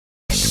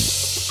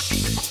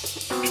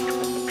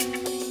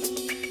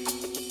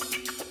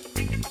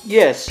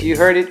Yes, you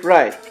heard it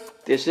right.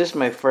 This is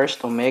my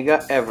first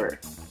Omega ever.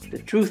 The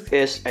truth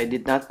is, I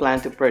did not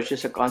plan to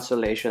purchase a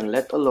Constellation,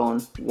 let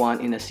alone one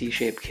in a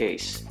C-shaped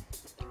case.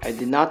 I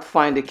did not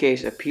find the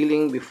case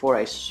appealing before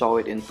I saw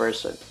it in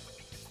person.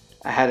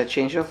 I had a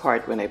change of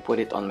heart when I put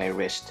it on my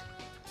wrist.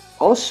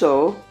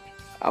 Also,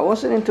 I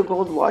wasn't into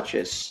gold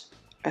watches.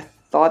 I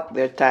thought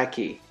they're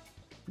tacky.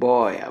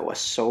 Boy, I was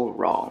so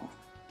wrong.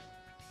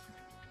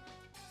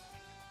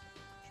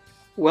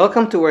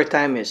 Welcome to Where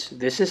Time Is.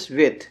 This is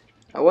Vit.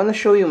 I want to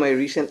show you my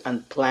recent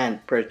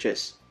unplanned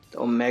purchase, the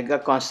Omega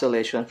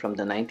Constellation from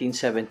the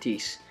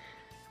 1970s.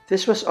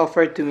 This was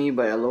offered to me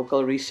by a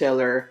local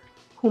reseller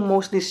who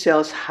mostly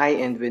sells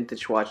high-end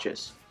vintage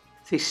watches.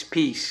 This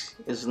piece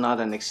is not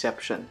an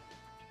exception.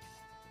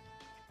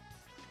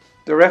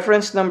 The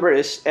reference number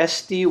is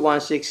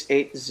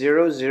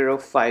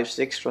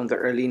ST1680056 from the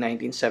early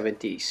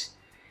 1970s.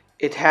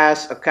 It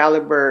has a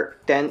caliber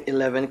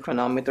 1011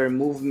 chronometer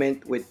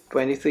movement with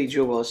 23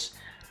 jewels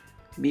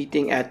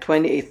beating at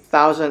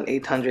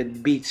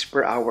 28,800 beats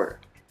per hour.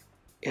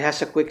 It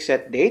has a quick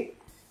set date.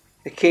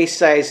 The case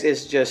size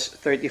is just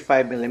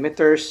 35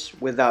 millimeters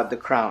without the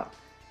crown.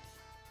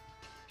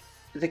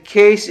 The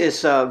case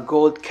is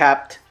gold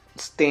capped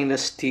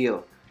stainless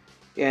steel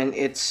and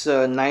it's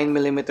 9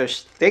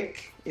 millimeters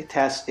thick. It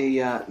has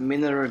a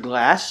mineral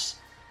glass.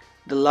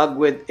 The lug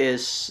width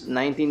is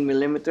 19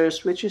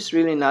 millimeters, which is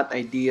really not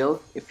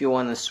ideal if you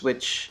want to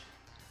switch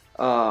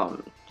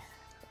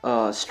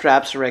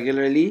straps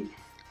regularly.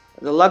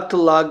 The lug to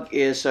lug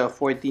is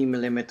 40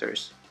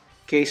 millimeters.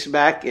 Case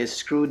back is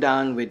screw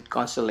down with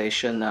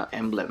Constellation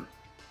emblem.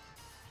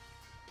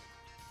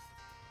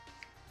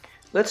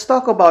 Let's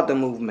talk about the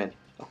movement.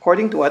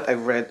 According to what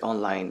I've read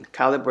online,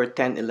 caliber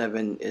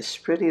 1011 is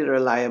pretty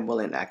reliable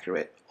and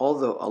accurate,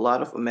 although a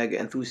lot of Omega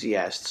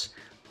enthusiasts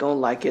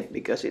don't like it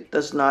because it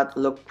does not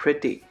look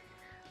pretty,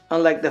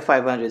 unlike the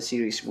 500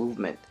 series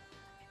movement.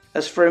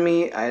 As for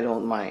me, I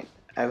don't mind.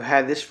 I've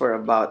had this for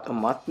about a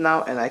month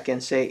now and I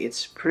can say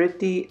it's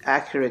pretty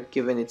accurate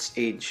given its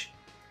age.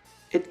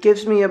 It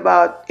gives me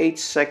about 8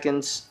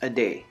 seconds a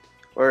day,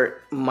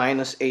 or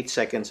minus 8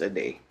 seconds a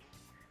day.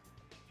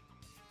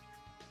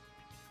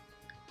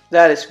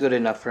 That is good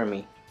enough for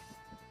me.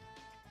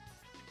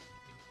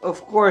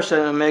 Of course, an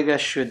Omega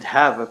should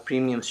have a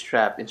premium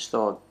strap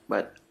installed,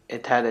 but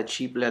it had a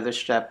cheap leather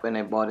strap when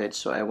I bought it,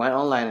 so I went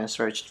online and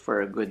searched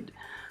for a good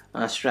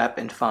strap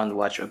and found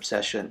Watch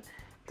Obsession.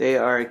 They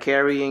are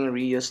carrying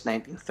reused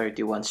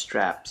 1931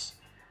 straps.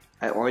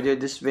 I ordered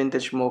this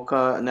vintage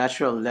mocha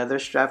natural leather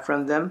strap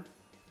from them,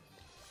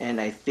 and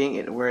I think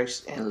it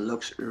works and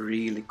looks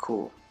really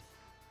cool.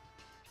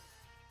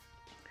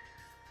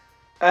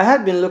 I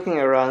had been looking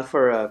around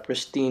for a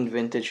pristine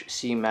vintage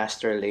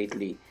Seamaster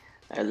lately.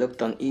 I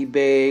looked on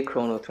eBay,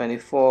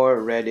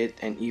 Chrono24,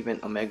 Reddit, and even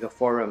Omega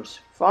forums.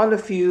 Found a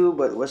few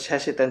but was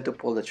hesitant to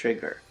pull the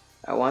trigger.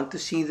 I want to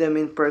see them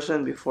in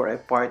person before I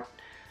part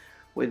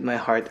with my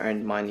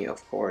hard-earned money,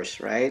 of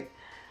course, right?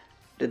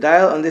 The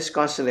dial on this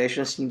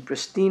Constellation seemed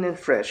pristine and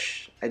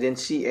fresh. I didn't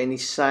see any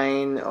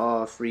sign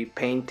of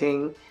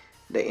repainting.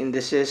 The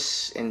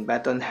indices and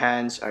baton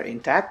hands are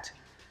intact.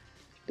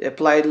 The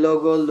applied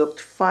logo looked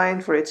fine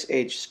for its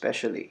age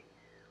especially,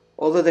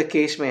 although the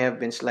case may have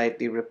been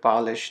slightly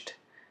repolished,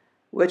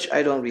 which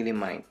I don't really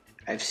mind.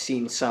 I've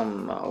seen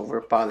some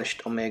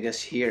overpolished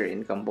Omegas here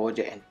in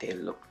Cambodia and they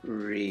look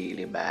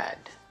really bad.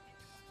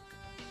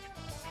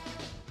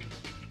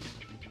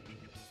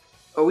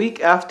 A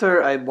week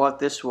after I bought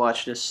this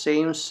watch, the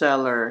same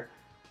seller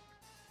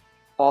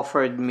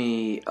offered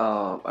me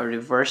a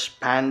reverse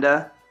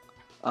panda,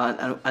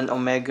 an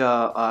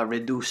Omega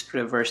reduced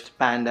reversed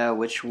panda,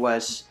 which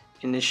was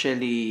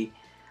initially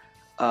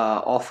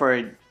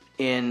offered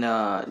in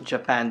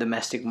Japan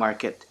domestic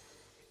market,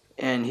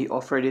 and he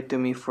offered it to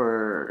me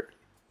for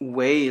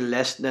way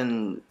less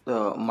than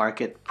the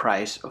market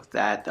price of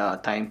that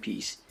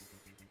timepiece.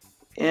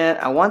 And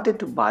I wanted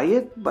to buy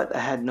it, but I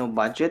had no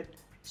budget.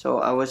 So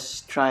I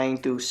was trying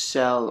to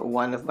sell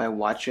one of my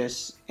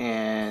watches,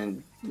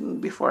 and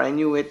before I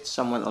knew it,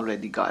 someone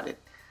already got it.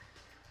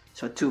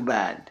 So too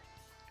bad.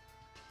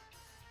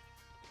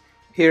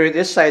 Here it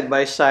is side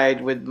by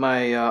side with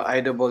my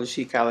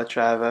IWC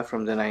Calatrava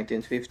from the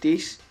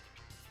 1950s.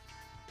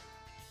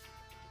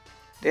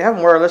 They have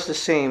more or less the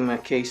same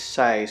case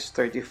size,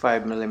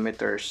 35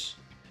 millimeters.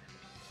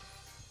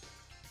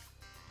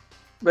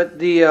 But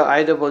the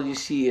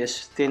IWC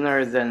is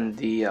thinner than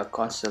the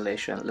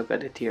Constellation. Look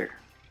at it here.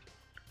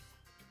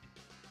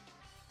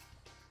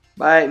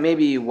 By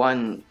maybe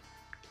one,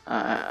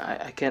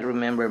 I can't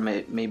remember,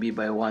 maybe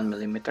by 1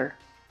 millimeter.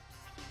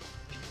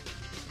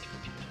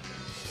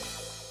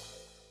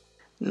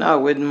 Now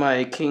with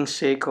my King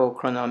Seiko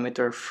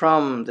chronometer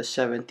from the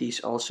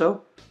 70s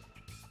also.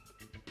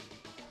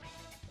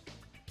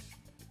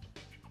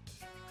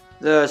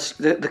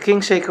 The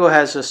King Seiko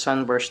has a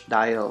sunburst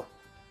dial,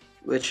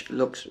 which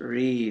looks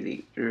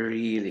really,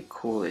 really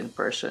cool in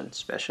person,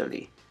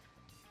 especially.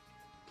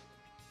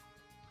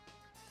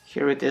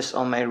 Here it is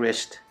on my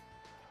wrist.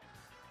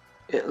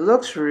 It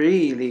looks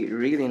really,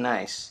 really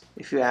nice,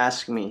 if you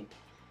ask me.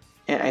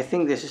 and I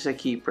think this is a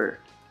keeper.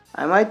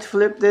 I might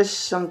flip this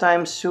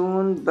sometime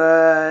soon,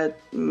 but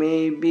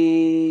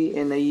maybe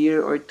in a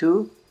year or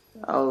two.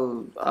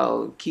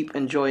 I'll keep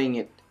enjoying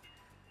it.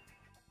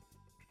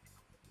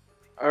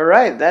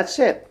 Alright, that's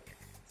it.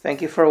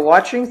 Thank you for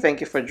watching.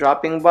 Thank you for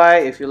dropping by.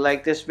 If you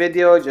like this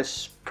video,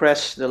 just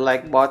press the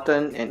like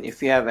button. And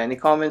if you have any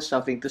comments,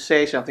 something to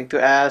say, something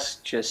to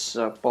ask, just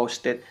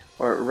post it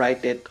or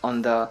write it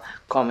on the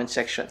comment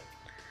section.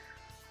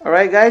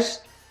 Alright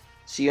guys,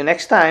 see you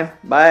next time.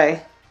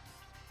 Bye.